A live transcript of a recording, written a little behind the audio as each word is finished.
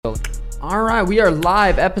All right, we are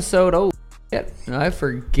live. Episode, I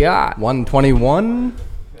forgot. 121?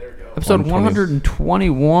 Episode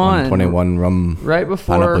 121. 121 rum. Right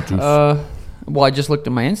before, I just looked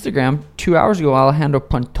at my Instagram. 2 hours ago, Alejandro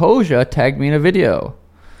Pantoja tagged me in a video.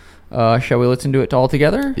 Shall we listen to it all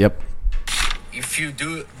together? Yep. If you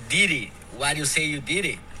did it, why do you say you did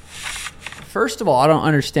it? First of all, I don't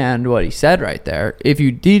understand what he said right there. If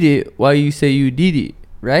you did it, why you say you did it?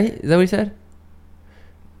 Right? Is that what he said?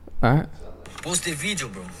 All right. Post the video,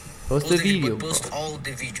 bro. Post the video, bro. Post all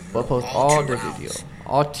the video, bro. Post all the rounds. video.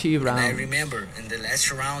 All 2 rounds. And I remember in the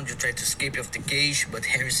last round you tried to escape off the cage, but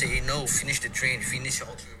Henry said no, finish the train, finish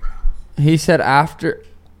all 3 rounds. He said after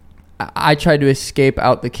I tried to escape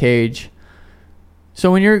out the cage.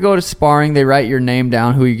 So when you go to sparring, they write your name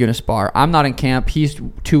down, who you're going to spar. I'm not in camp. He's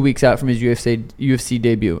 2 weeks out from his UFC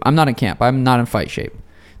debut. I'm not in camp. I'm not in fight shape.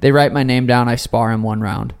 They write my name down. I spar him 1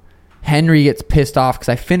 round. Henry gets pissed off because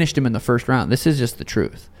I finished him in the first round. This is just the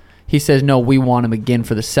truth. He says, no, we want him again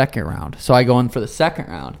for the second round. So I go in for the second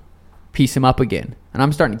round, piece him up again. And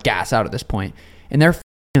I'm starting to gas out at this point. And they're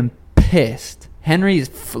f***ing pissed.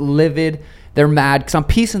 Henry's livid. They're mad because I'm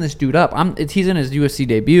piecing this dude up. He's in his UFC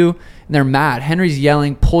debut, and they're mad. Henry's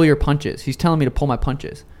yelling, pull your punches. He's telling me to pull my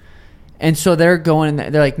punches. And so they're going,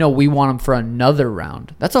 they're like, no, we want him for another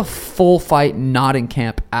round. That's a full fight, not in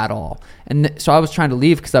camp at all. And so I was trying to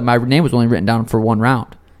leave because my name was only written down for 1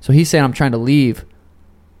 round. So he's saying I'm trying to leave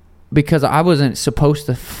because I wasn't supposed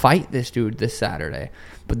to fight this dude this Saturday.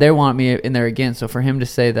 But they want me in there again. So for him to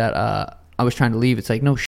say that I was trying to leave, it's like,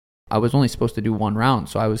 no, I was only supposed to do 1 round.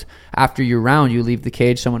 So after your round, you leave the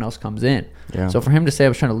cage, someone else comes in. Yeah. So for him to say I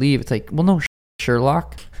was trying to leave, it's like, well, no,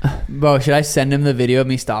 Sherlock. Bro, should I send him the video of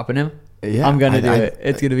me stopping him? Yeah, I'm going to do it.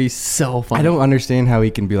 It's going to be so funny. I don't understand how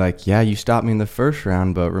he can be like, yeah, you stopped me in the first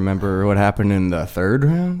round, but remember what happened in the third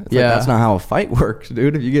round? It's like, that's not how a fight works,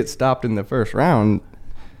 dude. If you get stopped in the first round,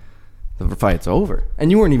 the fight's over.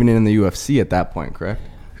 And you weren't even in the UFC at that point, correct?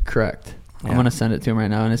 Correct. Yeah. I'm going to send it to him right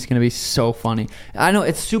now, and it's going to be so funny. I know,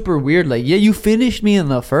 it's super weird. Like, yeah, you finished me in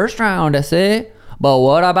the first round, I say. But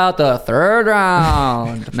what about the third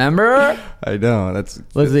round? Remember? I know. Let's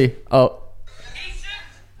see. Oh.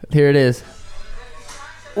 Here it is.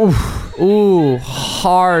 Ooh,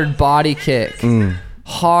 hard body kick.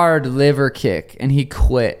 Hard liver kick. And he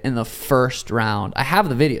quit in the first round. I have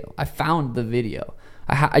the video. I found the video.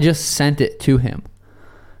 I just sent it to him.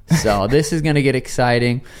 So this is going to get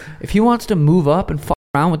exciting. If he wants to move up and fuck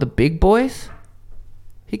around with the big boys,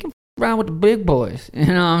 he can fuck around with the big boys. You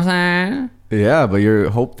know what I'm saying? Yeah, but you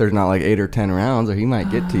hope there's not like 8 or 10 rounds or he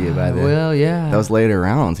might get to you by then. Well, yeah. Those later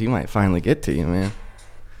rounds, he might finally get to you, man.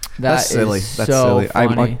 That's silly. That's so silly.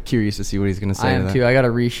 Funny. I'm curious to see what he's going to say. I am too. I got to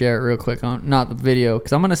reshare it real quick on not the video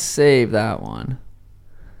because I'm going to save that one.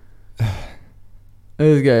 This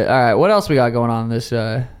is good. All right, what else we got going on this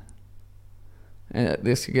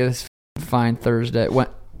this fine Thursday?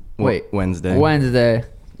 Wednesday.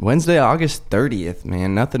 Wednesday, August 30th,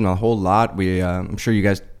 man. Nothing a whole lot. I'm sure you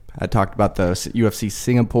guys had talked about the UFC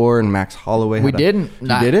Singapore and Max Holloway. We didn't. You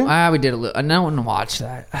didn't? We did a little. I didn't watch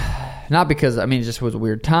that. Not because, it just was a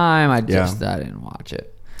weird time. I didn't watch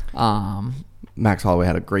it. Max Holloway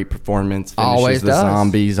had a great performance. Always Finishes the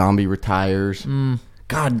does. Zombie retires.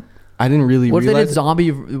 God, I didn't really what realize. If they did Zombie?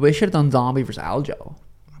 They should have done Zombie versus Aljo.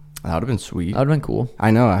 That would have been sweet. That would have been cool.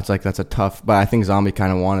 I know. It's like, that's a tough, but I think Zombie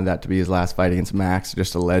kind of wanted that to be his last fight against Max,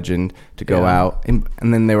 just a legend to go out. And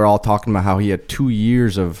then they were all talking about how he had 2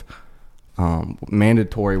 years of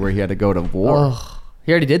mandatory where he had to go to war.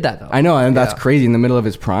 He already did that, though. I know, and that's crazy. In the middle of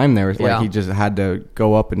his prime there, it's like Yeah. he just had to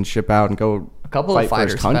go up and ship out and go. A couple fight of for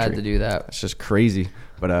his fighters country. had to do that. It's just crazy.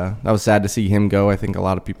 But that was sad to see him go. I think a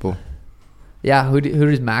lot of people. Yeah, who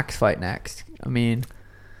does Max fight next?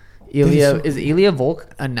 Is Ilya Volk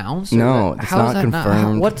announced? No, it's not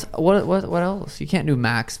confirmed. What else? You can't do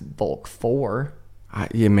Max Volk 4.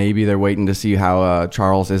 Maybe they're waiting to see how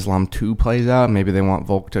Charles Islam 2 plays out. Maybe they want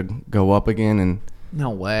Volk to go up again. And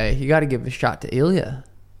no way. You got to give a shot to Ilya.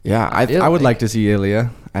 Yeah, I would like to see Ilya.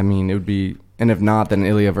 It would be, and if not, then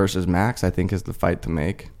Ilya versus Max, I think, is the fight to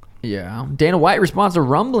make. Yeah. Dana White responds to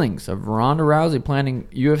rumblings of Ronda Rousey planning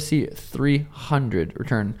UFC 300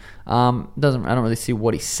 return. I don't really see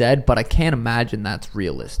what he said, but I can't imagine that's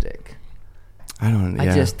realistic.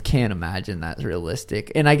 I just can't imagine that's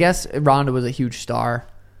realistic. And I guess Ronda was a huge star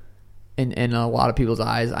in a lot of people's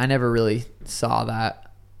eyes. I never really saw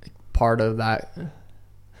that part of that.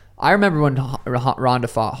 I remember when Ronda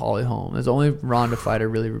fought Holly Holm. It's the only Ronda fight I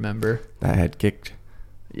really remember. That head kicked.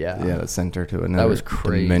 Yeah. Yeah, that sent her to another that was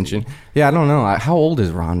crazy. dimension. Yeah, I don't know. How old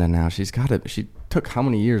is Ronda now? She's took how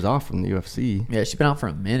many years off from the UFC? Yeah, she's been out for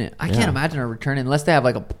a minute. I can't imagine her returning unless they have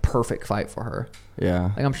like a perfect fight for her.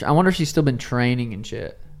 Yeah. Like I wonder if she's still been training and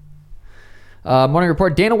shit. Morning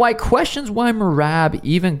report. Dana White questions why Merab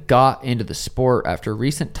even got into the sport after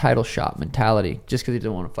recent title shot mentality, just because he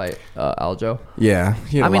didn't want to fight Aljo. Yeah,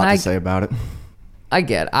 he had a lot to say about it. I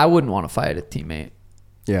get it. I wouldn't want to fight a teammate.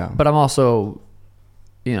 Yeah. But I'm also,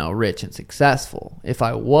 rich and successful. If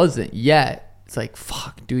I wasn't yet, it's like,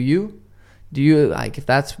 fuck, do you, like, if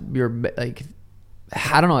that's your, like,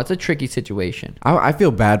 I don't know. It's a tricky situation. I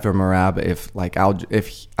feel bad for Merab if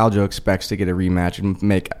Aljo expects to get a rematch and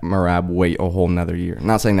make Merab wait a whole nother year. I'm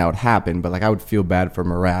not saying that would happen, but like I would feel bad for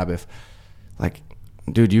Merab if, like,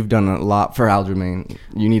 dude, you've done a lot for Aljamain.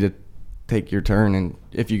 You need to take your turn, and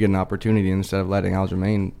if you get an opportunity, instead of letting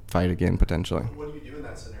Aljamain fight again potentially. What do you do in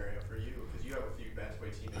that scenario for you? Because you have a few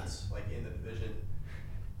bantamweight teammates like in the division.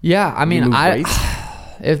 Yeah, I mean,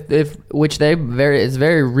 it's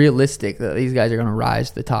very realistic that these guys are going to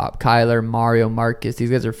rise to the top. Kyler, Mario, Marcus, these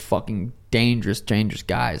guys are fucking dangerous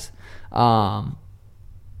guys.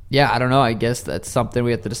 Yeah, I don't know. I guess that's something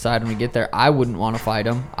we have to decide when we get there. I wouldn't want to fight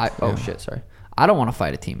him. I don't want to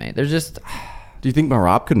fight a teammate. There's just. Do you think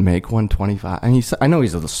Merab could make 125? And I know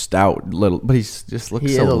he's a stout little, but he just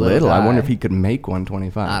looks so little. I wonder if he could make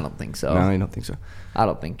 125. I don't think so. No, you don't think so? I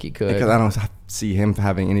don't think he could. Because I don't see him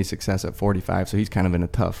having any success at 45, so he's kind of in a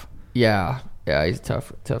tough. Yeah, he's a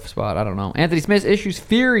tough spot. I don't know. Anthony Smith issues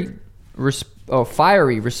fiery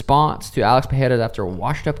response to Alex Pereira after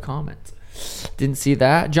washed up comments. Didn't see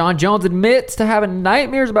that. John Jones admits to having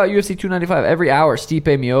nightmares about UFC 295 every hour. Stipe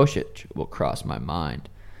Miocic will cross my mind.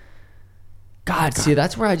 God, see,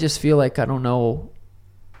 that's where I just feel like I don't know.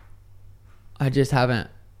 I just haven't.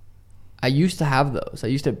 I used to have those. I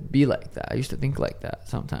used to be like that. I used to think like that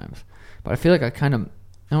sometimes. But I feel like I kind of, I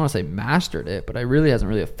don't want to say mastered it, but it really hasn't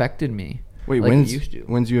really affected me. Wait, like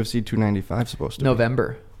when's UFC 295 supposed to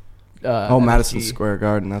November. Madison Square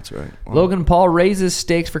Garden. That's right. Wow. Logan Paul raises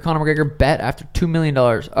stakes for Conor McGregor bet after $2 million.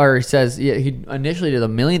 Or he says, he initially did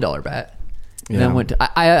 $1 million bet. And then went to,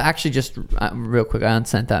 I actually just, real quick, I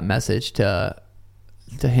unsent that message to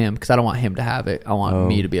him because I don't want him to have it. I want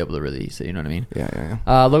me to be able to release it. You know what I mean?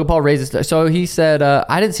 Yeah. Logan Paul raises, so he said,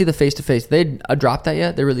 I didn't see the face-to-face. They dropped that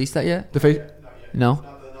yet? They released that yet? The face? No?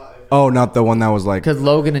 Not the one that was like. Because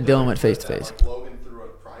Logan and Dylan went face-to-face. Logan threw a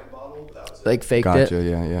prime bottle. That was it. Like faked it? Gotcha,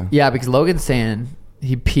 yeah. Yeah, because Logan's saying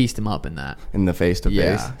he pieced him up in that. In the face-to-face?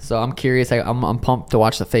 Yeah, so I'm curious. I'm pumped to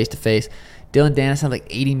watch the face-to-face. Dylan Dennis had like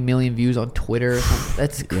 80 million views on Twitter or something.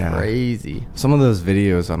 That's crazy. Some of those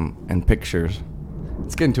videos and pictures,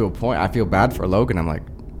 it's getting to a point. I feel bad for Logan. I'm like,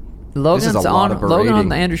 Logan on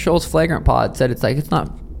the Andrew Schultz Flagrant Pod said it's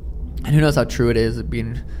not, and who knows how true it is.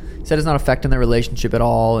 He said it's not affecting their relationship at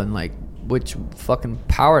all, and like, which fucking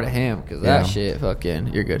power to him, because that shit fucking,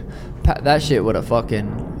 you're good. That shit would have fucking,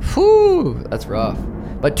 whew, that's rough.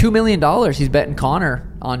 But $2 million he's betting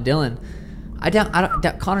Conor on Dylan. I doubt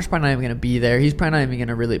Conor's probably not even going to be there. He's probably not even going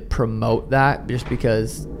to really promote that just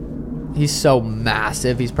because he's so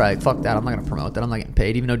massive. He's probably like, fuck that. I'm not going to promote that. I'm not getting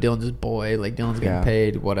paid. Even though Dylan's his boy. Like, Dylan's getting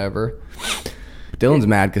paid, whatever. Dylan's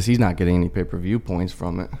mad because he's not getting any pay-per-view points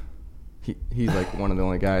from it. He's like one of the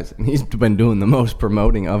only guys. And he's been doing the most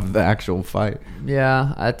promoting of the actual fight.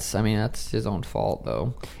 Yeah, that's his own fault,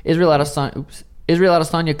 though. Israel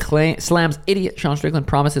Adesanya slams idiot Sean Strickland,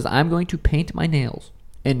 promises, I'm going to paint my nails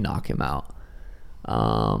and knock him out.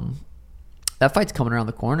 That fight's coming around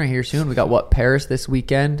the corner here soon. We got Paris this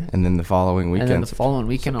weekend, and then the following weekend,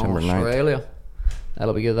 September Australia 9th.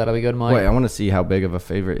 That'll be good, Mike. Wait, I want to see how big of a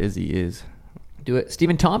favorite Izzy is. Do it.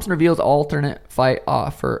 Stephen Thompson reveals alternate fight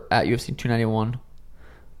offer at UFC 291.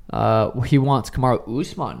 He wants Kamaru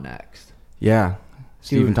Usman next. Yeah,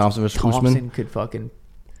 Stephen Thompson versus Usman.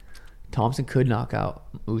 Thompson could knock out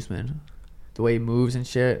Usman. The way he moves and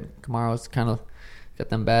shit. Kamaru's kind of got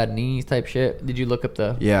them bad knees type shit. Did you look up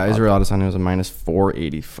the... Yeah, Israel Adesanya was a minus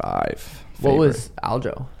 485. What was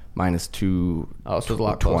Aljo? Minus 2. Oh, so it was a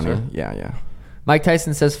lot closer. Yeah. Mike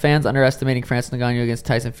Tyson says fans underestimating Francis Ngannou against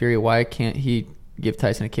Tyson Fury. Why can't he give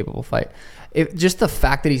Tyson a capable fight? Just the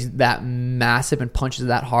fact that he's that massive and punches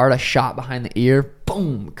that hard, a shot behind the ear,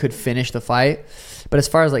 boom, could finish the fight. But as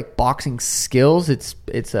far as like boxing skills, it's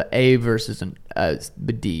a A versus a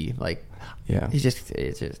D. Like, yeah, it's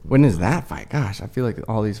just. When is that fight? Gosh, I feel like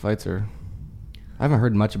all these fights are. I haven't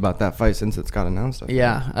heard much about that fight since it's got announced.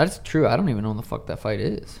 Yeah, that's true. I don't even know when the fuck that fight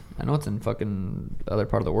is. I know it's in fucking other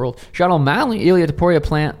part of the world. Sean O'Malley, Ilia Topuria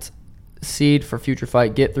plant seed for future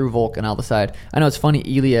fight. Get through Volk and I'll decide. I know it's funny.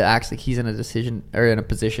 Ilia acts like he's in a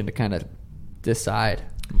position to kind of decide.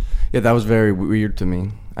 Yeah, that was very weird to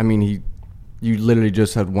me. I mean, you literally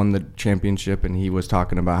just had won the championship, and he was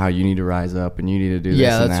talking about how you need to rise up and you need to do this.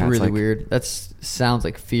 Yeah, and that's that. really weird. That sounds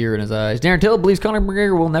like fear in his eyes. Darren Till believes Conor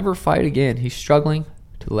McGregor will never fight again. He's struggling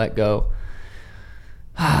to let go.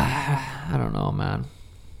 I don't know, man.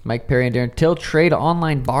 Mike Perry and Darren Till trade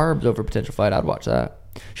online barbs over potential fight. I'd watch that.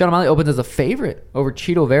 Sean O'Malley opens as a favorite over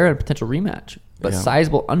Cheeto Vera in a potential rematch, but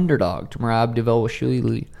sizable underdog to Merab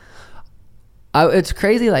Dvalishvili. It's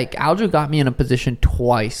crazy. Like, Aljo got me in a position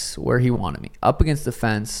twice where he wanted me up against the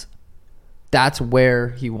fence. That's where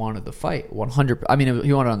he wanted the fight. 100. I mean,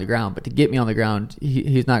 he wanted it on the ground, but to get me on the ground,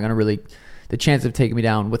 he's not going to really. The chances of taking me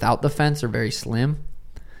down without the fence are very slim.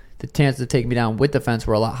 The chances of taking me down with the fence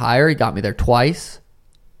were a lot higher. He got me there twice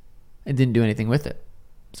and didn't do anything with it.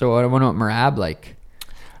 So I wonder what Merab like.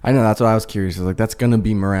 I know, that's what I was curious. Like, that's gonna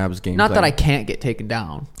be Merab's game. Not that I can't get taken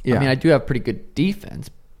down. Yeah. I mean, I do have pretty good defense,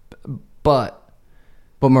 but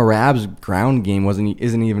Merab's ground game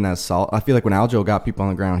isn't even as solid. I feel like when Aljo got people on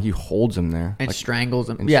the ground, he holds them there and like, strangles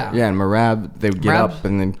them. And yeah, and Merab, they would get up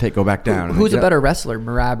and then go back down. Who's a better wrestler,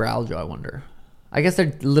 Merab or Aljo? I wonder. I guess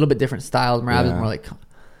they're a little bit different styles. Merab is more like,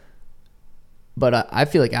 but I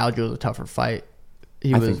feel like Aljo was a tougher fight.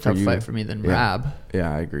 He was a tougher fight for me than Merab.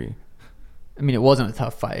 Yeah, I agree. I mean, it wasn't a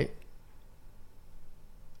tough fight,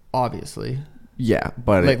 obviously. Yeah,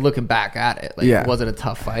 but like looking back at it, like it wasn't a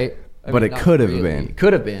tough fight. But it could have been.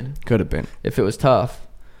 Could have been. Could have been if it was tough.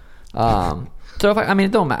 So if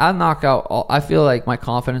it don't matter. I knock out all. I feel like my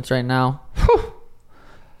confidence right now.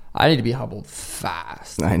 I need to be humbled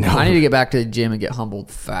fast. I know. I need to get back to the gym and get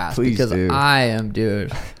humbled fast. Please because do.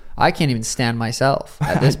 I can't even stand myself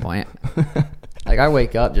at this point. Like, I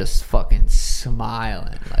wake up just fucking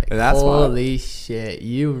smiling. Like, holy shit,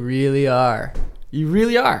 you really are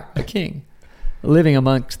a king living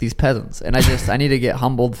amongst these peasants. And I need to get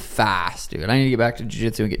humbled fast, dude. I need to get back to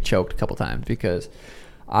jiu-jitsu and get choked a couple times because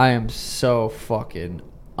I am so fucking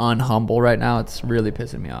unhumble right now. It's really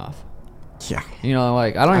pissing me off. Yeah. You know,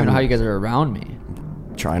 like, I don't even know how you guys are around me.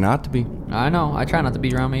 Try not to be. I know. I try not to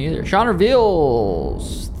be around me either. Sean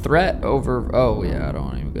reveals threat over... Oh, yeah. I don't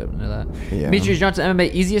want to even get into that. Yeah. Demetrius Johnson,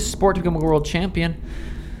 MMA, easiest sport to become a world champion.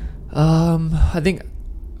 I think...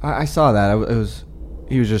 I saw that.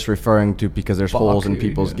 He was just referring to because there's holes in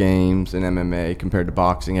people's yeah. games in MMA compared to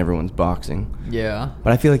boxing. Everyone's boxing. Yeah.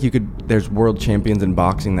 But I feel like there's world champions in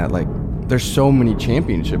boxing that, like... There's so many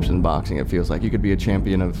championships in boxing, it feels like. You could be a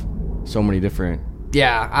champion of so many different...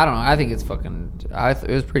 Yeah, I don't know. I think it's fucking... it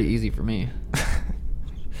was pretty easy for me.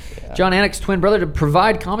 Yeah. John Anik's twin brother to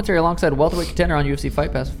provide commentary alongside welterweight contender on UFC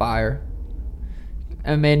Fight Pass. Fire.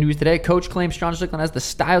 MMA news today. Coach claims Sean Strickland has the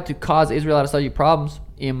style to cause Israel Adesanya problems.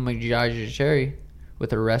 Ian McGregor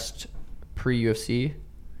with arrest pre-UFC.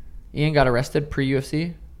 Ian got arrested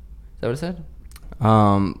pre-UFC. Is that what it said?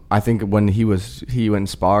 I think when he went and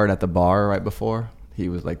sparred at the bar right before... He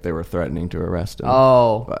was like they were threatening to arrest him.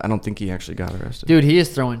 Oh. But I don't think he actually got arrested. Dude, he is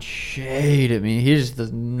throwing shade at me. He just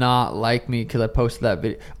does not like me because I posted that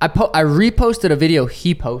video. I reposted a video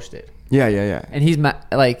he posted. Yeah. And he's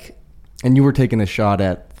like... And you were taking a shot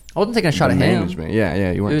at... I wasn't taking a shot at management. him.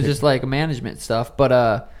 Yeah. You weren't. It was just like management stuff. But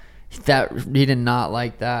that he did not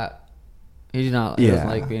like that. He did not. He doesn't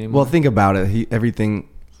like me anymore. Well, think about it.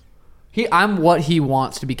 I'm what he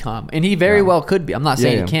wants to become, and he very well could be. I'm not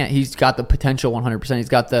saying he can't. He's got the potential 100%. He's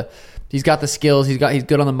got the skills. He's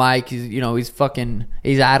good on the mic.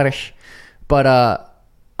 He's Irish, but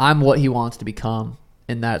I'm what he wants to become,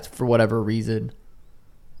 and that's for whatever reason.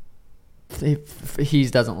 He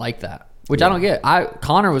doesn't like that, which I don't get.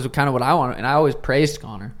 Conor was kind of what I wanted, and I always praised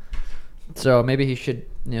Conor. So maybe he should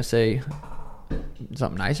say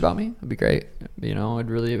something nice about me. It'd be great. It'd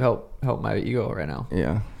really help my ego right now.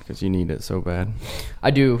 Yeah. Because you need it so bad. I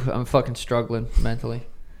do. I'm fucking struggling mentally.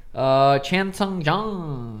 Chan Sung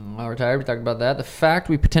Jung retired. We talked about that. The fact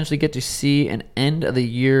we potentially get to see an end of the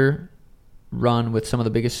year run with some of the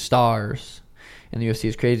biggest stars in the UFC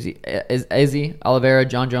is crazy. Izzy, Oliveira,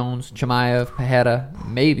 John Jones, Chimaev, Pereira,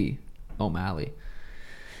 maybe O'Malley.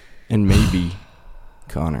 And maybe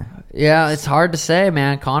Conor. Yeah, it's hard to say,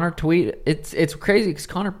 man. Conor tweet. It's crazy because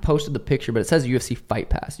Conor posted the picture, but it says UFC Fight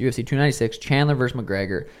Pass. UFC 296, Chandler versus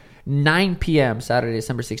McGregor. 9 p.m. Saturday,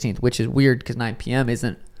 December 16th, which is weird because 9 p.m.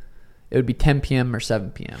 isn't... It would be 10 p.m. or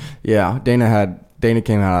 7 p.m. Yeah, Dana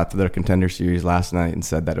came out after their Contender Series last night and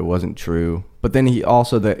said that it wasn't true. But then he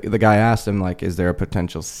also... The guy asked him, like, is there a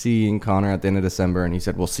potential seeing Conor at the end of December? And he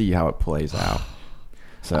said, we'll see how it plays out.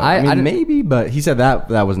 So I mean, maybe, but he said that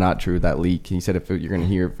was not true. That leak. He said if you're going to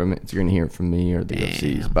hear it from it, you're going to hear it from me or the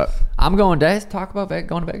UFC's. But I'm going to talk about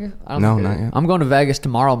going to Vegas. No, not yet. I'm going to Vegas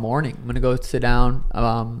tomorrow morning. I'm going to go sit down.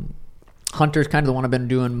 Hunter's kind of the one I've been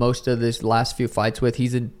doing most of this last few fights with.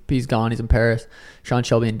 He's gone. He's in Paris. Sean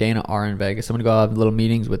Shelby and Dana are in Vegas. I'm going to go have little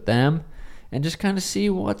meetings with them and just kind of see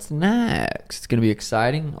what's next. It's going to be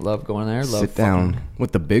exciting. I love going there. Sit down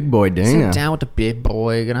with the big boy Dana. Sit down with the big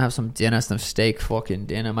boy. Going to have some dinner, some steak fucking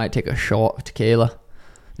dinner. Might take a shot of tequila.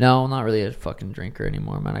 No, I'm not really a fucking drinker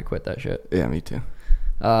anymore, man. I quit that shit. Yeah, me too.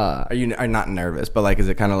 Are you not nervous? But like, is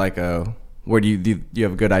it kind of like a... Where do you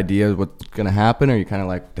have a good idea of what's going to happen? Or are you kind of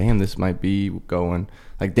like, damn, this might be going...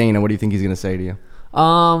 Like, Dana, what do you think he's going to say to you?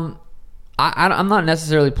 I'm not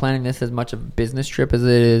necessarily planning this as much of a business trip as it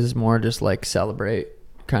is more just like celebrate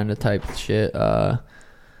kind of type shit. I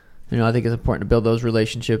think it's important to build those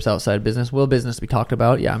relationships outside of business. Will business be talked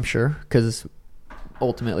about? Yeah, I'm sure. Because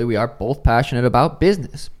ultimately we are both passionate about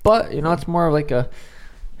business. But, it's more of like a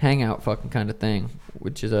hangout fucking kind of thing,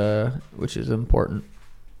 which is important.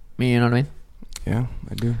 You know what I mean? Yeah,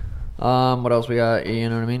 I do. What else we got? You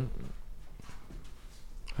know what I mean?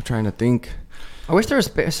 I'm trying to think. I wish there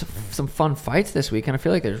was some fun fights this weekend. I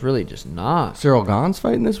feel like there's really just not. Cyril Gahn's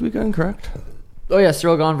fighting this weekend, correct? Oh, yeah,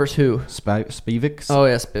 Cyril Gahn versus who? Spivak. Oh,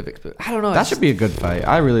 yeah, Spivak. I don't know. That should be a good fight.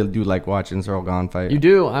 I really do like watching Cyril Gahn fight. You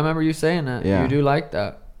do? I remember you saying that. Yeah. You do like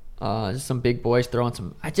that. Just some big boys throwing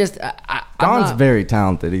some... Gahn's very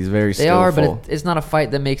talented. He's very skillful. They are, but it's not a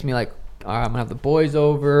fight that makes me like... All right, I'm going to have the boys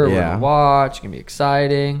over. Yeah. We're going to watch. It's going to be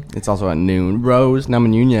exciting. It's also at noon. Rose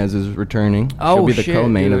Namajunas is returning. She'll be the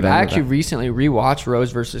co-main event. I actually recently rewatched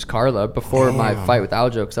Rose versus Carla before my fight with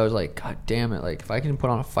Aljo because I was like, God damn it. Like, if I can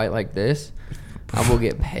put on a fight like this, I will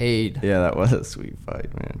get paid. Yeah, that was a sweet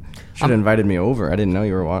fight, man. Should have invited me over. I didn't know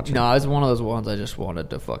you were watching. No, it was one of those ones I just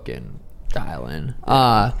wanted to fucking dial in.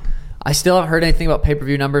 I still haven't heard anything about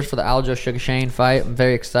pay-per-view numbers for the Aljo Suga Shane fight. I'm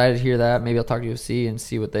very excited to hear that. Maybe I'll talk to UFC and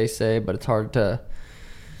see what they say, but it's hard to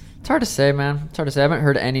say, man. It's hard to say. I haven't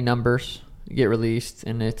heard any numbers get released,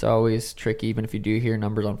 and it's always tricky, even if you do hear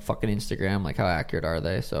numbers on fucking Instagram, like how accurate are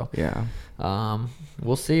they? So yeah,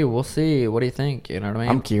 we'll see. What do you think? You know what I mean?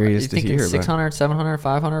 I'm curious to hear. 600, 700,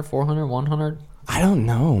 500, 400, 100? I don't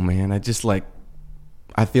know, man.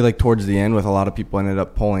 I feel like towards the end, with a lot of people ended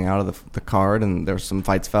up pulling out of the card, and there were some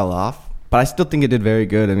fights fell off. But I still think it did very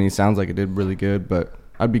good. I mean, it sounds like it did really good, but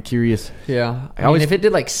I'd be curious. Yeah. I mean, if it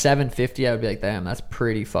did like 750, I would be like, damn, that's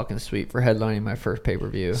pretty fucking sweet for headlining my first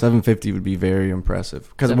pay-per-view. 750 would be very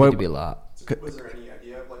impressive. 750 would be a lot. Was there any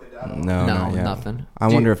idea of like a data? No, nothing. I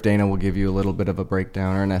wonder if Dana will give you a little bit of a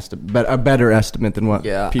breakdown or a better estimate than what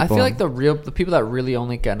people... I feel like the people that really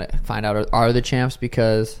only kind of find out are the champs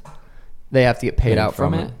because they have to get paid out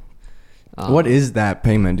from it. What is that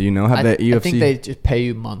payment? Do you know? I UFC? think they just pay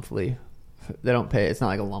you monthly. They don't pay. It's not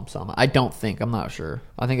like a lump sum. I don't think. I'm not sure.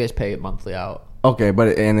 I think they just pay it monthly out. Okay, but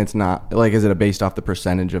it's not like, is it based off the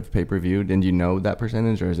percentage of pay-per-view? Did you know that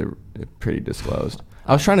percentage, or is it pretty disclosed?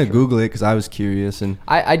 I was trying to Google it because I was curious, and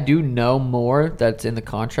I do know more that's in the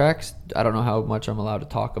contracts. I don't know how much I'm allowed to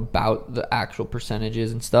talk about the actual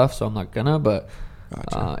percentages and stuff, so I'm not gonna. But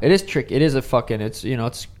Gotcha. It is tricky. It is a fucking. It's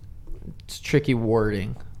tricky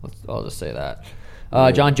wording. I'll just say that.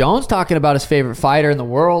 John Jones talking about his favorite fighter in the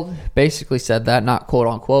world. Basically said that, not quote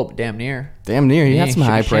unquote, but damn near. Damn near. He had Yeah, some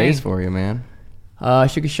high Suga praise Shane. for you, man.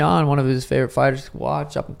 Suga Sean, one of his favorite fighters to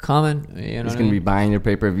watch, up and coming. He's going to be buying your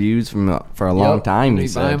pay-per-views for a long time, he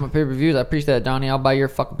said. Buying my pay-per-views. I appreciate that, Donnie. I'll buy your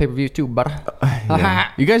fucking pay-per-views too, brother.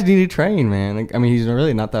 Yeah. You guys need to train, man. I mean, he's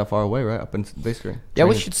really not that far away, right? Up in basically. Yeah,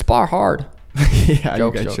 we should spar hard. Yeah,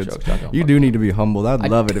 Joke, you guys joke, should. joke. You do need to be humbled. I'd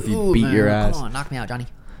love it if you beat your ass. Come on, knock me out, Johnny.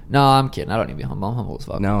 No, I'm kidding. I don't need to be humble. I'm humble as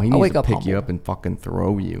fuck. No, he I needs wake to up pick humbled. you up and fucking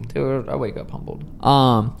throw you. Dude, I wake up humbled.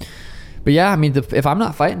 But yeah, I mean, if I'm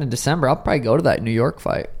not fighting in December, I'll probably go to that New York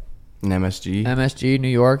fight. An MSG? MSG, New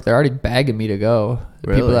York. They're already bagging me to go.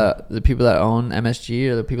 Really? The people that own MSG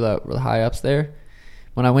or the people that were the high ups there.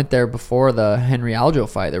 When I went there before the Henry Aljo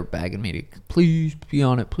fight, they were bagging me to please be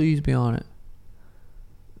on it. Please be on it.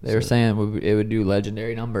 They were saying it would do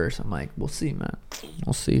legendary numbers. I'm like, we'll see, man.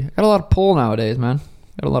 We'll see. Got a lot of pull nowadays, man.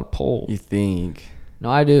 Got a lot of pull. You think? No,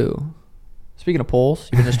 I do. Speaking of polls,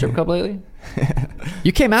 you been to the strip club lately?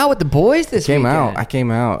 You came out with the boys this weekend. I came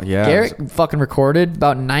out, yeah. Garrett fucking recorded.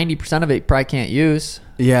 About 90% of it you probably can't use.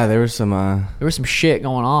 Yeah, there was some... There was some shit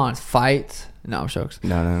going on. Fights. No, jokes.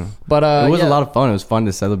 No. But it was yeah. a lot of fun. It was fun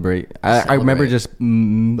to celebrate. I remember just a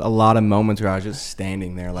lot of moments where I was just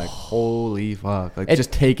standing there like, holy fuck. Like,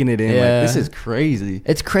 just taking it in. Yeah. Like, this is crazy.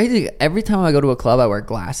 It's crazy. Every time I go to a club, I wear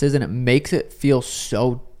glasses, and it makes it feel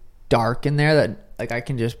so dark in there that like I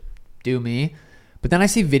can just do me. But then I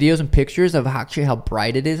see videos and pictures of actually how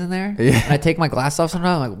bright it is in there. Yeah. And I take my glasses off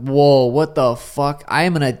sometimes. I'm like, whoa, what the fuck? I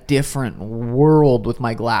am in a different world with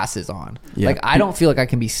my glasses on. Yeah. Like, I don't feel like I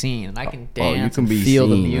can be seen. And I can dance and feel seen,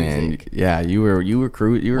 the music. Man. Yeah, you were When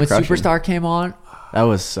crushing. Superstar came on, That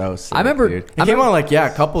was so sick, I remember- dude. It came on like,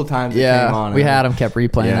 a couple of times. It came on. we had them kept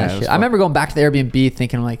replaying Yeah, it that was shit. I remember going back to the Airbnb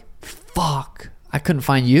thinking, like, fuck, I couldn't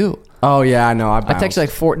find you. Oh, yeah, I know. I texted you like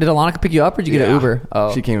 4. Did Alana pick you up or did you get an Uber?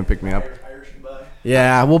 Oh, She came and picked me up. Irish goodbye.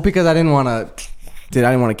 Yeah, well, because I didn't want to. I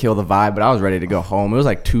didn't want to kill the vibe, but I was ready to go home. It was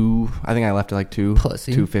like 2. I think I left at like 2.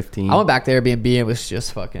 Pussy. 2:15. I went back to Airbnb and it was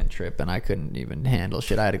just fucking tripping. I couldn't even handle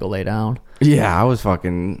shit. I had to go lay down. Yeah, I was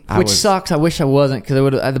fucking. Which sucks. I wish I wasn't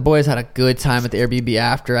because the boys had a good time at the Airbnb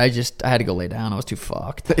after. I had to go lay down. I was too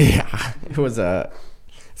fucked. Yeah, it was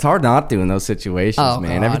It's hard not to in those situations, Oh,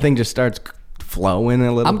 man. God. Everything just starts flowing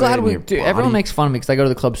a little. I'm glad bit in your dude, body. everyone makes fun of me because I go to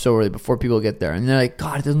the club so early before people get there, and they're like,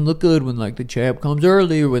 "God, it doesn't look good when like the champ comes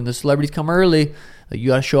early or when the celebrities come early. Like you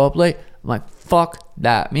got to show up late." I'm like, "Fuck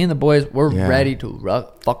that!" Me and the boys were ready to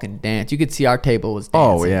fucking dance. You could see our table was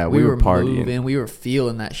dancing. Oh, yeah, we were partying. moving. We were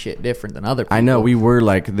feeling that shit different than other people. I know we were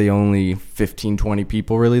like the only 15, 20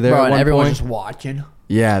 people really there. Bro, at and one everyone was point. just watching.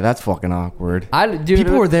 Yeah, that's fucking awkward. Dude,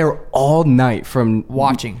 People were there all night from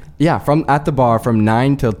watching. Yeah, from at the bar from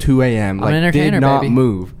 9 till 2 a.m. I'm an Like entertainer, did not baby.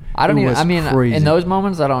 move. I don't It even. was I mean, crazy. in those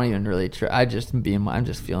moments, I don't even really try. I'm just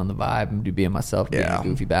feeling the vibe and being myself, being Yeah. a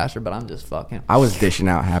goofy bastard. But I'm just fucking. I was dishing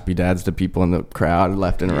out happy dads to people in the crowd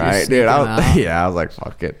left and You're right, dude. sneaking out. Yeah, I was like,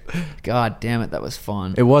 fuck it. God damn it, that was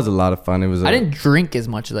fun. It was a lot of fun. It was. I didn't drink as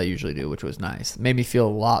much as I usually do, which was nice. Made me feel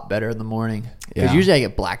a lot better in the morning. Because Yeah. usually I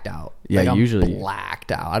get blacked out. Yeah, I'm usually.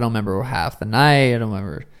 blacked out. I don't remember half the night. I don't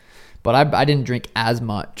remember. But I didn't drink as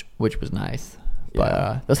much, which was nice. But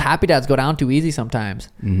Yeah. those happy dads go down too easy sometimes.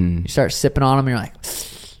 Mm-hmm. You start sipping on them, and you're like,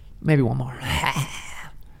 maybe one more.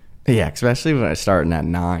 Yeah, especially when I starting at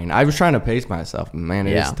 9. I was trying to pace myself. Man,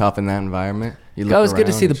 it is Yeah. tough in that environment. You It was good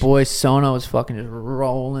to around, see the it's- boys. Sona was fucking just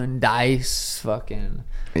rolling dice. Fucking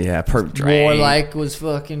Yeah, perp War drain. like was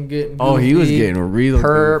fucking getting. Oh, he was goofy. getting real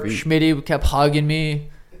Perp. goofy. Schmitty kept hugging me.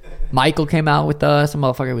 Michael came out with us. The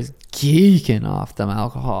motherfucker was geeking off them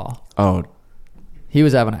alcohol. Oh, He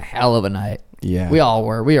was having a hell of a night. yeah. We all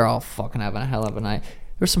were. We are all fucking having a hell of a night.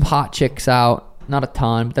 There were some hot chicks out. Not a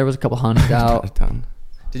ton, but there was a couple hundred Not a out. ton.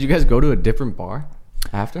 Did you guys go to a different bar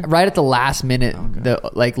after? Right at the last minute,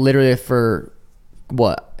 like literally for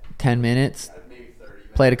what 10 minutes, Maybe 30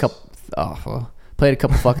 minutes. played a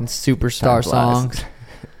couple fucking superstar Time flies. songs.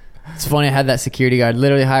 It's funny. I had that security guard.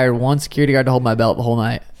 Literally hired one security guard to hold my belt the whole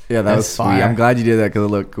night. Yeah, that was sweet. fire. I'm glad you did that because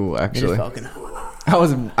it looked cool. It Actually, is fucking. I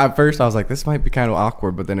was at first I was like, this might be kind of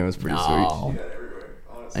awkward, but then it was pretty No. sweet. Yeah, everywhere.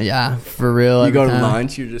 Honestly. Yeah, for real. You go every to time.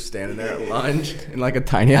 lunch, you're just standing there at lunch in like a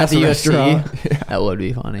tiny At ass the UFC. restaurant. Yeah. That would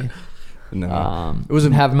be funny. No, it was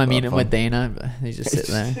having my lot of meeting fun. with Dana. But he's just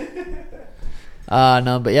sitting there.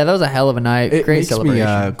 No, but yeah, that was a hell of a night. It Great makes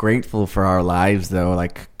celebration. me grateful for our lives though,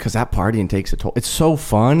 like because that partying takes a toll. It's so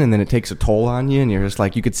fun, and then it takes a toll on you, and you're just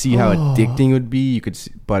like you could see how addicting it would be. You could,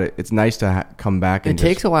 see, but it's nice to come back. And It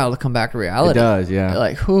takes a while to come back to reality. It does, yeah.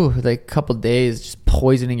 Like, like a couple days just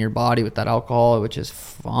poisoning your body with that alcohol, which is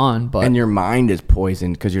fun. But and your mind is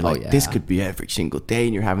poisoned because you're like, this yeah. could be every single day,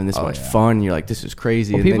 and you're having this much yeah. fun. And you're like, this is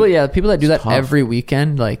crazy. well, And people, then people that do that it's tough. every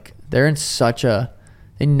weekend, like they're in such a,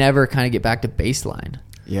 they never kind of get back to baseline.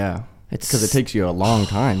 Yeah, It's because it takes you a long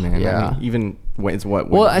time, man. Yeah. I mean, even when it's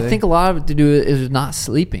what. Well, I Wednesday? think a lot of it to do is not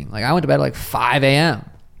sleeping. Like I went to bed at like 5 a.m.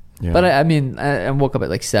 Yeah. But I mean, I woke up at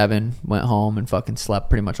like 7, went home and fucking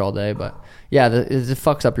slept pretty much all day. But yeah, it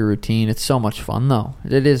fucks up your routine. It's so much fun though.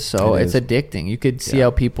 It is so. It It's is. addicting. You could see Yeah.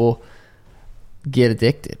 how people get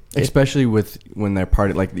addicted. especially with when they're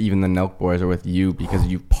party, like even the Nelk boys are with you because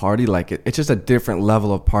you party like it. It's just a different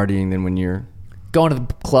level of partying than when you're. Going to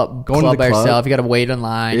the club Going to the by club. yourself, you got to wait in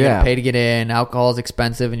line. You got Yeah. to pay to get in. Alcohol is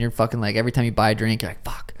expensive, and you're fucking like every time you buy a drink, you're like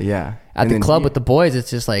fuck. Yeah. At And the then club you- with the boys, it's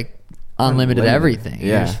just like unlimited everything. Yeah.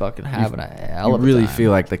 You're just fucking having a hell You of a really time.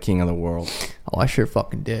 feel like the king of the world. Oh, I sure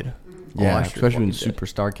fucking did. Yeah, I sure especially when fucking did.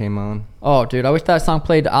 Superstar came on. Oh, dude, I wish that song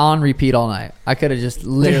played on repeat all night. I could have just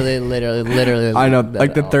literally. I know, did like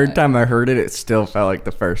it the all third night. time I heard it, it still felt like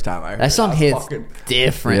the first time I heard it. That song I was hits fucking-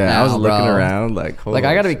 different. Yeah, now, I was looking bro. around like, holy Like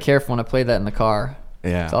I gotta be shit. careful when I play that in the car.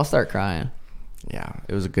 Yeah, So I'll start crying. yeah,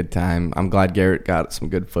 it was a good time. I'm glad Garrett got some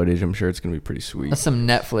good footage. I'm sure it's gonna be pretty sweet. That's some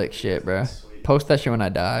Netflix shit, bro. Post that shit when I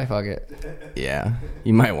die. Fuck it. Yeah,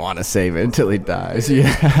 you might want to save it until he dies.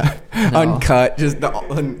 Yeah, No. uncut, just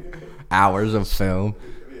hours of film.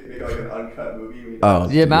 Maybe like an uncut movie. Oh,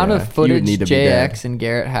 The amount yeah. of You would footage need to be dead. JX and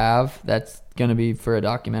Garrett have, that's gonna be for a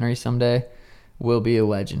documentary someday. will be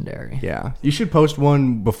legendary. Yeah, you should post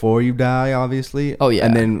one before you die, obviously. Oh, yeah.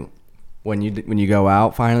 And then when you go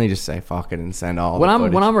out, finally, just say fuck it and send all. When the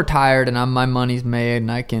I'm footage. retired and my money's made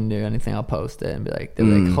and I can do anything, I'll post it and be like, they're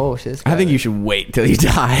like, oh shit. this I guy- think you should wait till you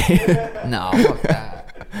die. No, fuck that.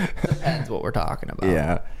 Depends what we're talking about.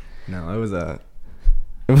 Yeah. No, it was a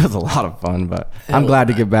lot of fun, but I'm glad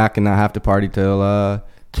to get back and not have to party till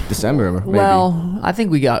December. Maybe. Well, I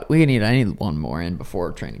think I need one more in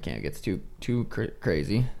before training camp gets too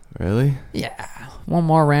crazy. Really? Yeah, one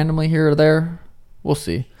more randomly here or there. We'll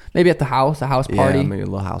see. Maybe at a house party. Yeah, maybe a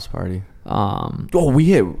little house party. Oh, we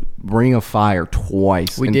hit Ring of Fire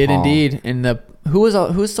twice. we in did Palm. indeed. And who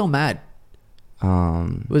was so mad?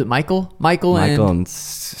 Was it Michael? Michael and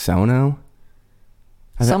Sono.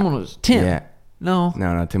 Someone was Tim. Yeah. No,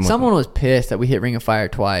 Tim. Someone was pissed that we hit Ring of Fire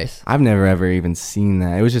twice. I've never ever even seen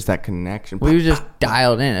that. It was just that connection. We were just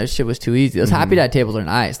dialed in. That shit was too easy. Those Happy Dad tables are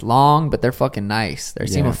nice, long, but they're fucking nice. They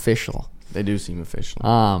seem official. They do seem official.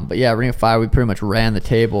 But yeah, Ring of Fire, we pretty much ran the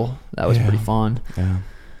table. That was pretty fun.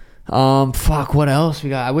 Yeah. Fuck, what else we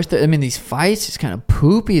got? I wish these fights is kind of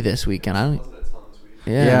poopy this weekend. I don't. Wasn't a ton this week.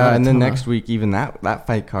 Yeah, and then ton next week, even that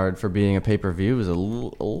fight card for being a pay-per-view is a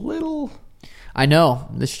little. I know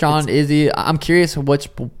the Sean Izzy. I'm curious which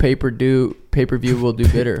pay-per-view will do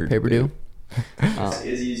better. Pay-per-view.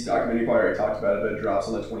 Izzy's documentary part already talked about it, but it drops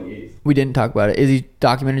on the 28th. We didn't talk about it. Izzy's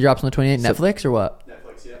documentary drops on the 28th. Netflix or what?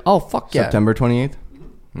 Netflix, yeah. Oh fuck yeah! September 28th.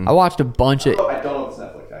 I watched a bunch of. Oh, I don't know if it's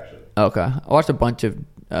Netflix actually. Okay, I watched a bunch of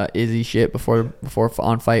Izzy shit before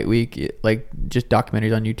on fight week, like just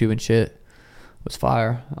documentaries on YouTube and shit. It was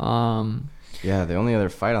fire. Yeah, the only other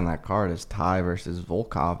fight on that card is Ty versus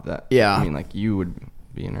Volkov. You would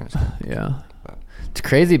be interested. Yeah. It's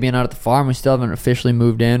crazy being out at the farm. We still haven't officially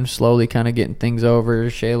moved in. Slowly kind of getting things over.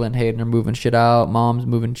 Shayla and Hayden are moving shit out. Mom's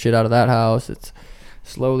moving shit out of that house. It's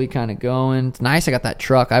slowly kind of going. It's nice I got that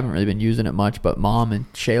truck. I haven't really been using it much, but Mom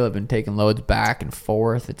and Shayla have been taking loads back and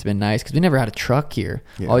forth. It's been nice because we never had a truck here.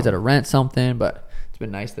 Yeah. Always had to rent something, but it's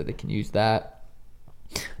been nice that they can use that.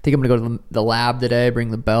 I think I'm going to go to the lab today,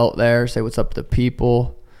 bring the belt there, say what's up to the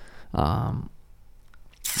people. That'll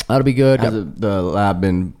be good. Has the lab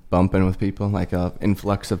been bumping with people, like an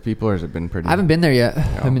influx of people, or has it been pretty? I haven't been there yet.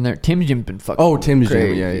 I mean, Tim's gym's been fucking. Oh, Tim's gym,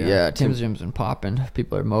 crazy. yeah. Tim's gym's been popping.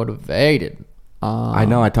 People are motivated. I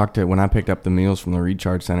know. I talked to when I picked up the meals from the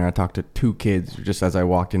recharge center. I talked to 2 kids just as I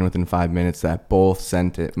walked in within 5 minutes that both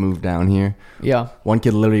sent it, moved down here. Yeah. One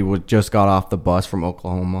kid literally just got off the bus from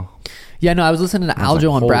Oklahoma. Yeah, no, I was listening to I was Aljo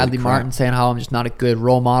like, on holy Bradley crap. Martin saying how I'm just not a good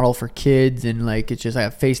role model for kids, and like it's just I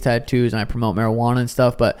have face tattoos and I promote marijuana and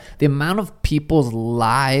stuff. But the amount of people's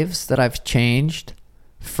lives that I've changed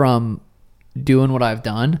from doing what I've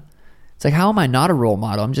done, it's like, how am I not a role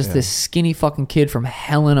model? I'm just this skinny fucking kid from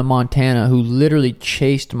Helena, Montana, who literally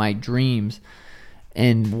chased my dreams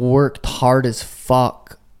and worked hard as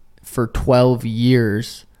fuck for 12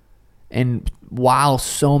 years. And while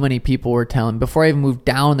so many people were telling, before I even moved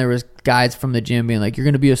down, there was guys from the gym being like, you're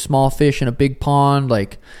going to be a small fish in a big pond.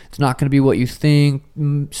 Like, it's not going to be what you think.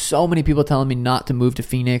 So many people telling me not to move to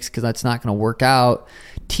Phoenix because that's not going to work out.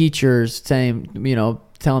 Teachers saying,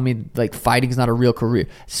 telling me like fighting is not a real career.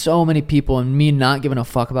 So many people, and me not giving a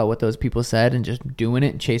fuck about what those people said and just doing it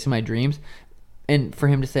and chasing my dreams. And for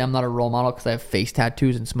him to say I'm not a role model because I have face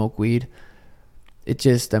tattoos and smoke weed, it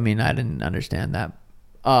just, I didn't understand that.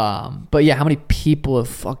 But yeah, how many people have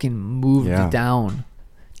fucking moved down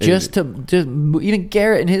just even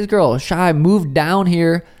Garrett and his girl Shy moved down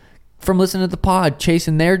here from listening to the pod,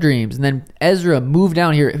 chasing their dreams. And then Ezra moved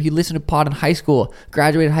down here. He listened to pod in high school,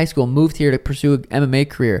 graduated high school, moved here to pursue an MMA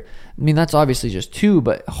career. That's obviously just 2,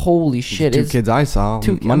 but holy shit. 2 kids I saw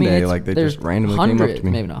Monday, they there's just randomly came up to me.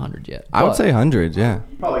 Maybe not hundreds yet. I would say hundreds, yeah.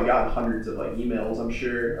 You've probably gotten hundreds of emails, I'm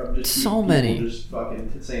sure, of just So people many. just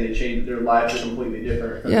fucking saying they changed their lives are completely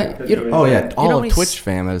different. Yeah, All know of Twitch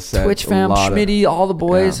fam has said Twitch fam, Schmitty, all the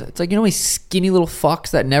boys. Yeah. It's like, any skinny little fucks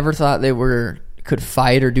that never thought they could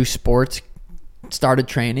fight or do sports, started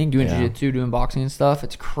training, doing jiu-jitsu, doing boxing and stuff.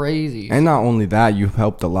 It's crazy. And not only that, you've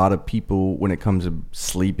helped a lot of people when it comes to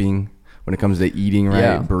sleeping, when it comes to eating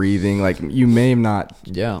right, breathing. Like, you may not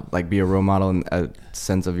be a role model in a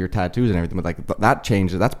sense of your tattoos and everything, but that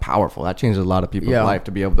changes. That's powerful. That changes a lot of people's life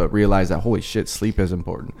to be able to realize that, holy shit, sleep is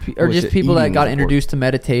important. Or just people that got introduced to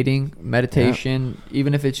meditation,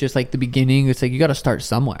 even if it's just the beginning. It's like, you got to start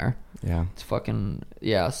somewhere. Yeah. It's fucking,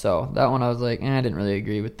 so that one I was like, I didn't really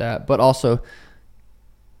agree with that. But also,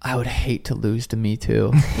 I would hate to lose to Me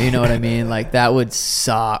Too. You know what I mean? That would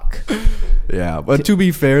suck. Yeah, but to be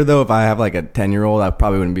fair though, if I have a 10-year-old, I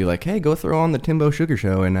probably wouldn't be like, hey, go throw on the Timbo Sugar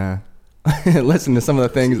Show and listen to some of the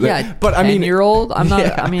things. But I mean, 10-year-old. I'm not.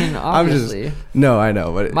 Yeah, I mean, obviously. No, I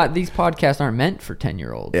know, but these podcasts aren't meant for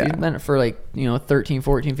 10-year-olds. Yeah. They're meant for 13,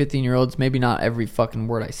 14, 15-year-olds. Maybe not every fucking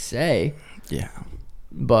word I say. Yeah.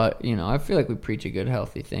 But, I feel like we preach a good,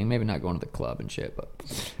 healthy thing. Maybe not going to the club and shit. But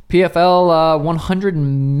PFL, 100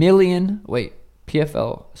 million. Wait,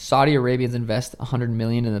 PFL. Saudi Arabians invest 100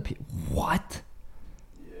 million in the... What?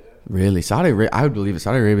 Really? I would believe it.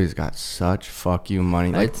 Saudi Arabia's got such fuck you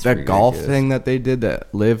money. Like It's that golf ridiculous. thing that they did,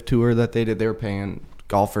 that live tour that they did, they were paying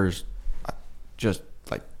golfers just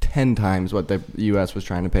like 10 times what the U.S. was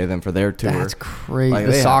trying to pay them for their tour. That's crazy. Like,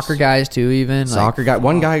 the they have soccer guys, too, even. Soccer guy.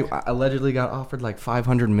 One guy allegedly got offered like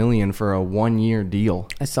 $500 million for a 1-year deal.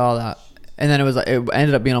 I saw that. And then it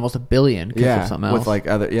ended up being almost $1 billion because of something else. With like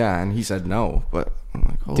and he said no. But I'm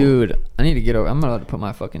like, oh. Dude, I need to get over. I'm about to put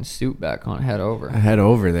my fucking suit back on, head over. Head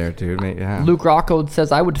over there, dude. Mate, yeah. Luke Rocco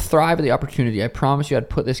says, I would thrive at the opportunity. I promise you I'd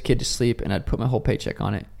put this kid to sleep and I'd put my whole paycheck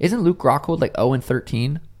on it. Isn't Luke Rocco like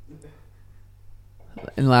 0-13?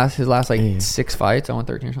 In his last 6 fights,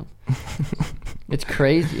 0-13 or something. It's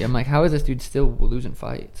crazy. I'm like, how is this dude still losing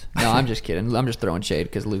fights? No, I'm just kidding. I'm just throwing shade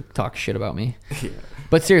because Luke talks shit about me. Yeah.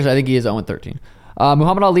 But seriously, I think he is 0-13.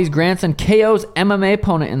 Muhammad Ali's grandson KO's MMA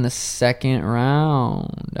opponent in the second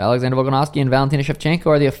round. Alexander Volkanovski and Valentina Shevchenko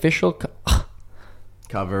are the official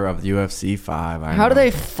cover of UFC 5. How do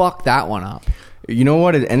they fuck that one up? You know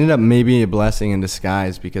what? It ended up maybe a blessing in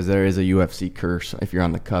disguise because there is a UFC curse if you're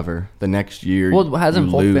on the cover. The next year, hasn't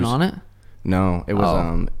Volk been on it? No, it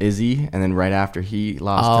was Izzy, and then right after he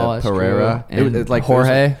lost to Pereira, it was like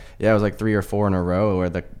Jorge. It was like 3 or 4 in a row where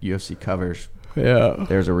the UFC covers. Yeah,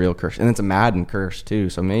 there's a real curse, and it's a Madden curse too.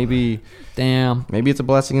 So maybe it's a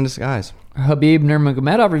blessing in disguise. Habib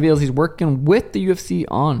Nurmagomedov reveals he's working with the UFC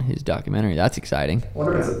on his documentary. That's exciting. I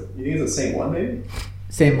wonder if you think it's the same one, maybe?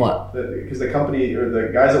 Same what? Because the company or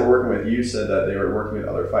the guys that were working with you said that they were working with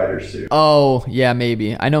other fighters too. Oh, yeah,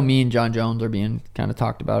 maybe. I know me and John Jones are being kind of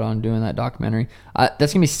talked about on doing that documentary. That's going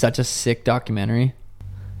to be such a sick documentary.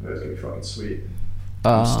 That's going to be fucking sweet.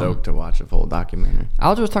 I'm stoked to watch a full documentary.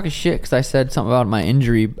 Aljo was talking shit because I said something about my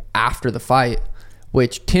injury after the fight,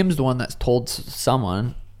 which Tim's the one that's told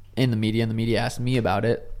someone in the media, and the media asked me about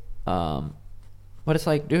it. But it's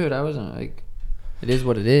like, dude, I wasn't like... It is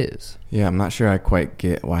what it is. Yeah, I'm not sure I quite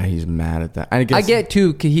get why he's mad at that. I get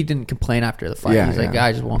too, because he didn't complain after the fight. He's like,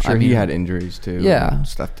 I just won't. I'm sure he had injuries too. Yeah, and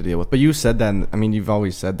stuff to deal with. But you said that. I mean, you've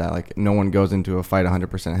always said that. Like, no one goes into a fight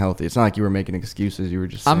 100% healthy. It's not like you were making excuses. You were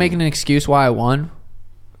just. I'm making an excuse why I won.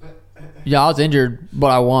 Yeah, I was injured,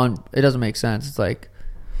 but I won. It doesn't make sense. It's like,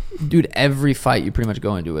 dude, every fight you pretty much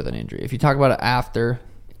go into with an injury. If you talk about it after,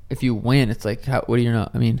 if you win, it's like, what do you know?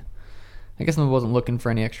 I mean. I guess I wasn't looking for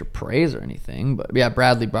any extra praise or anything, but yeah,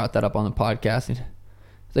 Bradley brought that up on the podcast. It's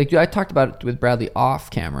like, dude, I talked about it with Bradley off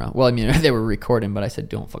camera. Well, I mean, they were recording, but I said,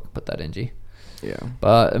 don't fucking put that in, G. Yeah.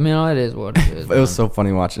 But I mean, it is what it is. It was so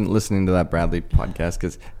funny listening to that Bradley podcast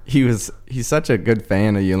because he's such a good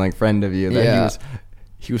fan of you and like friend of you that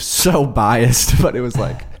he was so biased, but it was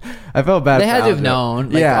like I felt bad. They had to have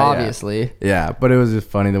known, like, obviously. Yeah, but it was just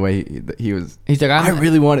funny the way he was. He's like, I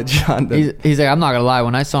really wanted John to. He's like, I'm not gonna lie.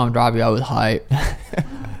 When I saw him drop you, I was hyped.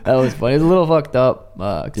 That was funny. It was a little fucked up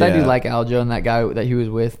because I do like Aljo and that guy that he was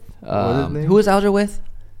with. Who was Aljo with?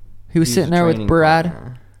 He was sitting there with Brad.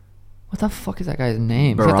 Partner. What the fuck is that guy's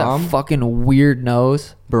name? He's got that fucking weird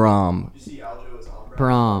nose. Baram. You see Aljo was on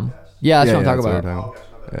Baram. Yeah, that's what I'm talking about.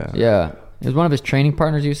 Yeah. It was one of his training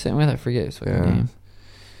partners he was sitting with. I forget his fucking name.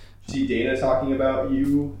 See Dana talking about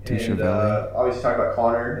you and obviously talking about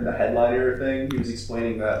Connor and the headliner thing. He was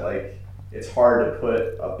explaining that like it's hard to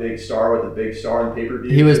put a big star with a big star in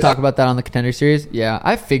pay-per-view. He was talking about that on the Contender Series. Yeah,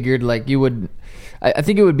 I figured like you would. I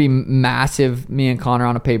think it would be massive, me and Connor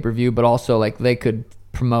on a pay-per-view, but also like they could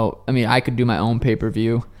promote. I mean, I could do my own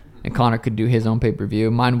pay-per-view, and Connor could do his own pay-per-view.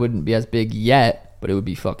 Mine wouldn't be as big yet, but it would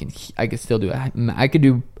be fucking. I could still do it. I could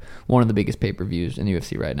do one of the biggest pay-per-views in the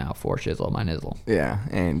UFC right now for Shizzle, my nizzle. Yeah,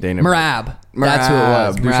 and Dana Marab. That's who it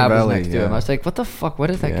was. Marab was next to him. I was like, what the fuck? What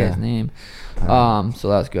is that guy's name? So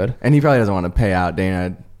that was good. And he probably doesn't want to pay out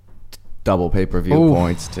Dana double pay-per-view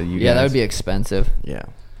points to you guys. Yeah, that would be expensive. Yeah.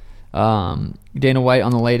 Dana White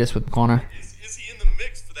on the latest with Connor. Is he in the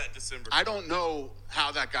mix for that December? I don't know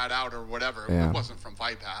how that got out or whatever. Yeah. It wasn't from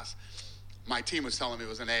Fight Pass. My team was telling me it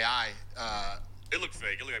was an AI. It looked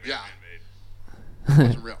fake. It looked like man-made. It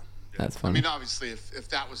wasn't real. That's funny. I mean, obviously, if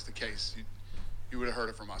that was the case, you would have heard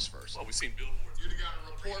it from us first. Well, we've seen billboards. You'd have got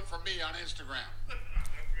a report from me on Instagram.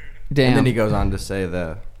 Damn. And then he goes on to say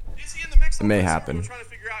that it may happen. We're trying to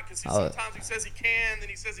figure out because sometimes he says he can, then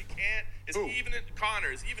he says he can't. Is he even in Connor?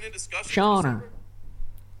 Is he even in discussion? Connor.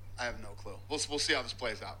 I have no clue. We'll see how this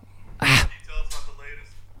plays out.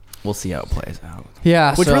 We'll see how it plays out.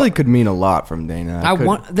 Yeah, which really could mean a lot from Dana.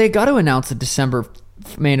 They got to announce a December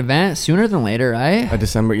main event sooner than later, right?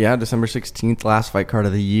 December 16th, last fight card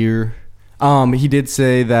of the year. He did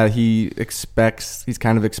say that he's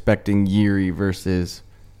kind of expecting Yuri versus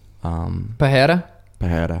Pajeda.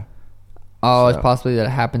 Oh, it's possibly that it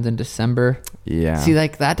happens in December. Yeah. See,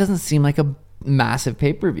 like that doesn't seem like a massive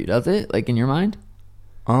pay-per-view, does it? Like in your mind?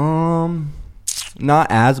 Not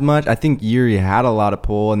as much. I think Yuri had a lot of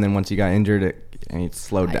pull, and then once he got injured, he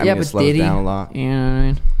slowed down. Yeah, it slows down a lot. You know what I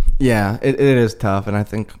mean? Yeah, it is tough, and I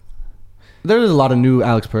think there's a lot of new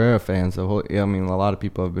Alex Pereira fans. So I mean, a lot of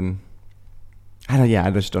people have been. I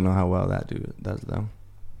just don't know how well that dude does though.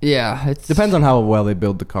 Yeah, it depends on how well they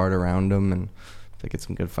build the card around him, and they get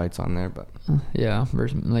some good fights on there. But yeah,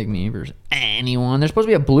 versus like me versus anyone. There's supposed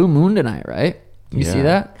to be a Blue Moon tonight, right? You see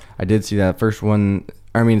that? I did see that first one.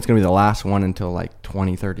 I mean, it's gonna be the last one until like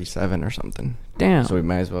 2037 or something. Damn. So we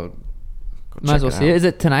might as well. See it. Is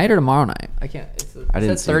it tonight or tomorrow night? I can't. I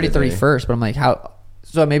didn't see 31st, but I'm like, how?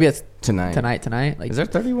 So maybe it's tonight. Like, is there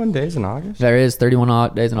 31 days in August? There is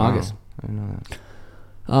 31 days in August. I didn't know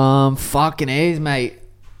that. Fucking A's, mate.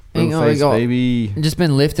 Baby. Just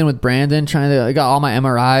been lifting with Brandon. I got all my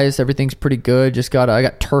MRIs. Everything's pretty good. I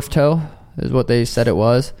got turf toe. Is what they said it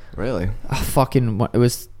was. Really? It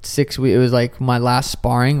was 6 weeks. It was like my last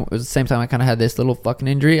sparring. It was the same time I kind of had this little fucking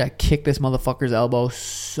injury. I kicked this motherfucker's elbow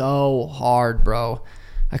so hard, bro.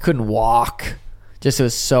 I couldn't walk. It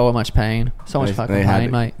was so much pain. So much fucking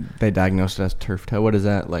pain, mate. They diagnosed it as turf toe. What is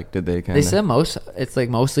that? Like, did they kind of... They said it's like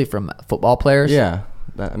mostly from football players. Yeah.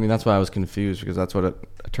 That's why I was confused, because that's what a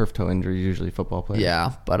turf toe injury is usually football players.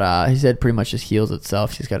 Yeah, but he said pretty much just heals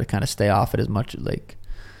itself. She's got to kind of stay off it as much as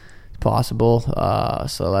possible.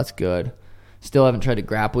 So that's good. Still haven't tried to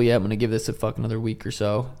grapple yet. I'm gonna give this a fuck another week or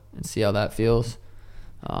so and see how that feels.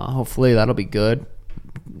 Hopefully that'll be good.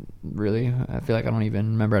 Really, I feel like I don't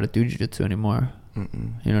even remember how to do jiu-jitsu anymore. You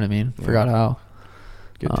know what I mean? Yeah. Forgot how.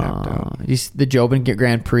 Get tapped out. The Jobin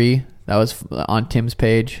Grand Prix, that was on Tim's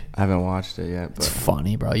page. I haven't watched it yet, but it's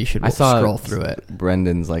funny, bro. You should scroll through it.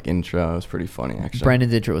 Brendan's intro. It was pretty funny, actually.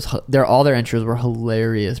 Brendan's intro was all their intros were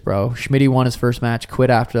hilarious, bro. Schmitty won his first match,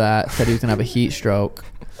 quit after that, said he was gonna have a heat stroke.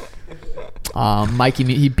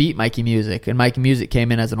 He beat Mikey Music, and Mikey Music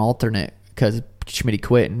came in as an alternate because Schmitty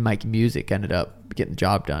quit, and Mikey Music ended up getting the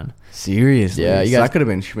job done. Seriously? Yeah, you guys, that could have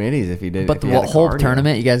been Schmitty's if he did. But the whole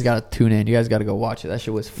tournament, you guys got to tune in. You guys got to go watch it. That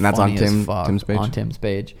shit was funny. And that's on as fuck. Tim's page? On Tim's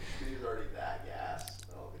page. He's already that gassed.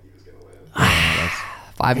 I don't think he was going to win.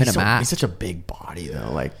 5-minute match. He's such a big body,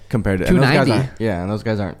 though, compared to... 290. And those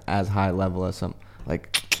guys aren't as high level as some...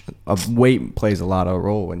 weight plays a lot of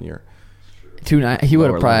role when you're... 290. He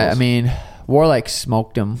would have probably... Warlike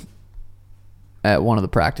smoked him at one of the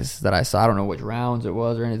practices that I saw. I don't know which rounds it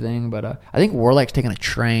was or anything, but I think Warlike's taking a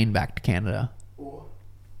train back to Canada.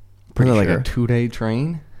 Pretty sure. A 2-day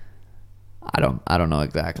train? I don't know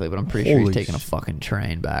exactly, but I'm pretty sure he's taking a fucking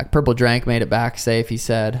train back. Purple Drank made it back safe, he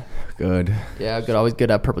said. Good. Yeah, good. Always good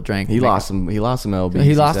to have Purple Drank. He lost some lbs.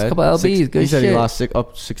 He lost a couple lbs. Good he said shit. He lost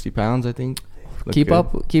up 60 pounds, I think. Keep it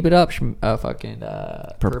up. Fucking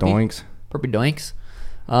Purple Doinks.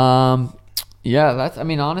 Yeah,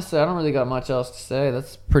 honestly, I don't really got much else to say.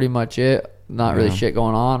 That's pretty much it. Not really shit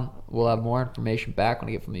going on. We'll have more information back when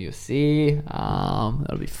I get from the UFC.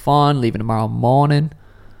 That'll be fun. Leaving tomorrow morning.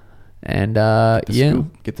 And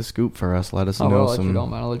get the scoop for us. Let us know I'll some.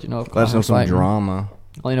 I'll let you know if let us know some fighting. drama.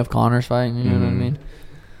 I'll let you know if Connor's fighting. You know what I mean?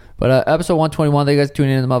 But episode 121, thank you guys for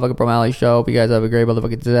tuning in to the motherfucking Bro Malley Show. Hope you guys have a great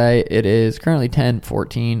motherfucking day. It is currently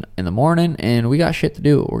 10:14 in the morning, and we got shit to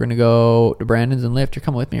do. We're going to go to Brandon's and lift. You're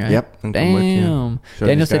coming with me, right? Yep. Damn.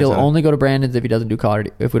 Daniel said he'll only go to Brandon's if he doesn't do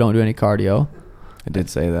cardio, if we don't do any cardio. I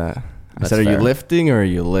did say that. That's said, fair. Are you lifting or are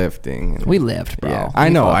you lifting? We lift, bro. Yeah, I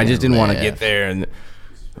know. I just didn't want to get there, and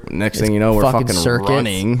next thing you know, we're fucking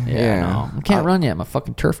running. Yeah. I can't run yet. My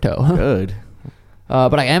fucking turf toe. Good.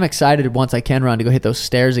 But I am excited once I can run to go hit those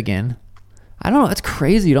stairs again. I don't know. That's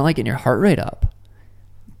crazy. You don't like getting your heart rate up.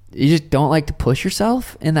 You just don't like to push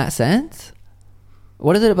yourself in that sense?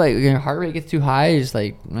 What is it about your heart rate gets too high? You're just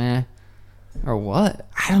like, meh. Or what?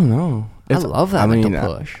 I don't know. I love that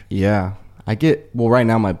mental push. Yeah. Right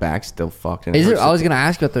now my back's still fucked. I was going to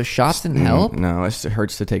ask you about those shots didn't help? No, it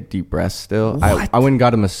hurts to take deep breaths still. What? I went and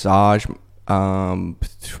got a massage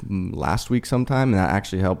last week sometime, and that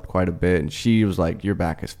actually helped quite a bit. And she was like, your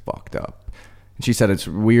back is fucked up. She said it's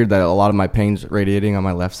weird that a lot of my pain's radiating on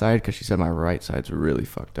my left side because she said my right side's really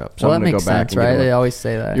fucked up. So well, I'm that gonna makes go back sense, right? They always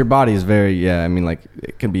say that. Your body is very,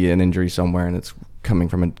 it could be an injury somewhere and it's coming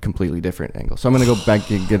from a completely different angle. So I'm going to go back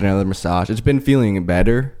and get another massage. It's been feeling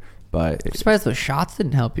better, But I'm surprised those shots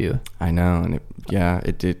didn't help you. I know, and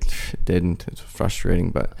it didn't. It's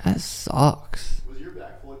frustrating, but that sucks. Was your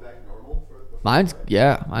back fully back normal? Mine's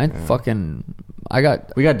fucking. We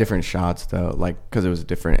got different shots though, like because it was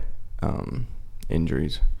different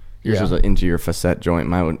injuries. Yours Yeah. was into your facet joint.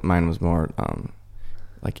 Mine was more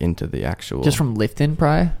like into the actual. Just from lifting,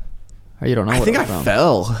 probably. Or you don't know. I what think it I was from.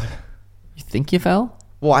 fell. You think you fell?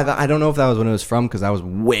 Well, I don't know if that was when it was from because I was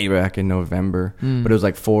way back in November. But it was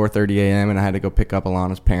like 4:30 a.m. and I had to go pick up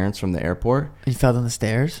Alana's parents from the airport. You fell down the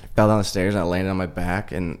stairs? Fell down the stairs and I landed on my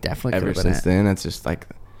back. And Definitely ever could've been since it. then, it's just like.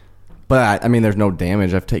 But I mean, there's no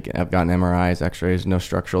damage. I've gotten MRIs, X-rays, no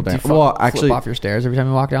structural Do you damage. Well, actually, flip off your stairs every time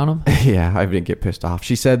you walk down them? yeah, I didn't get pissed off.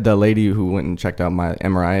 She said the lady who went and checked out my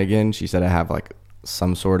MRI again. She said I have like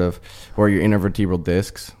some sort of where your intervertebral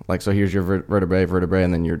discs. Like so, here's your vertebrae,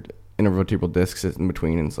 and then your intervertebral discs is in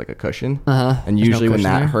between, and it's like a cushion. And There's usually no when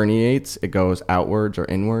that cushion there? herniates, it goes outwards or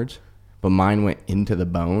inwards. But mine went into the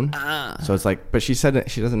bone. So it's like, but she said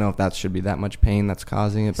that she doesn't know if that should be that much pain that's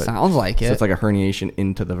causing it. But Sounds like so it. it's like a herniation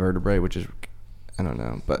into the vertebrae, which is, I don't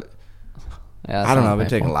know, but Yeah, I don't know. I've been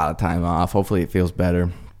painful. taking a lot of time off. Hopefully it feels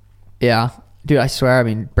better. Yeah. Dude, I swear, I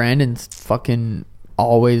mean, Brandon's fucking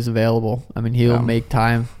always available. I mean, he'll make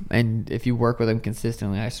time. And if you work with him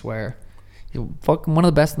consistently, I swear, he's fucking one of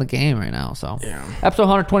the best in the game right now. So, Yeah. Episode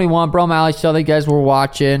 121, Bro Mally, so that you guys were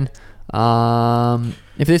watching.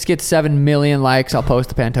 If this gets 7 million likes, I'll post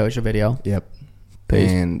the Pantoja video. Yep.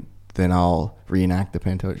 Peace. And then I'll reenact the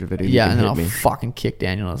Pantoja video. You Yeah, can and then hit I'll me. fucking kick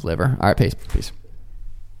Daniel in his liver. All right, peace. Peace.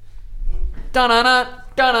 Dun-dun-dun,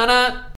 dun-dun-dun.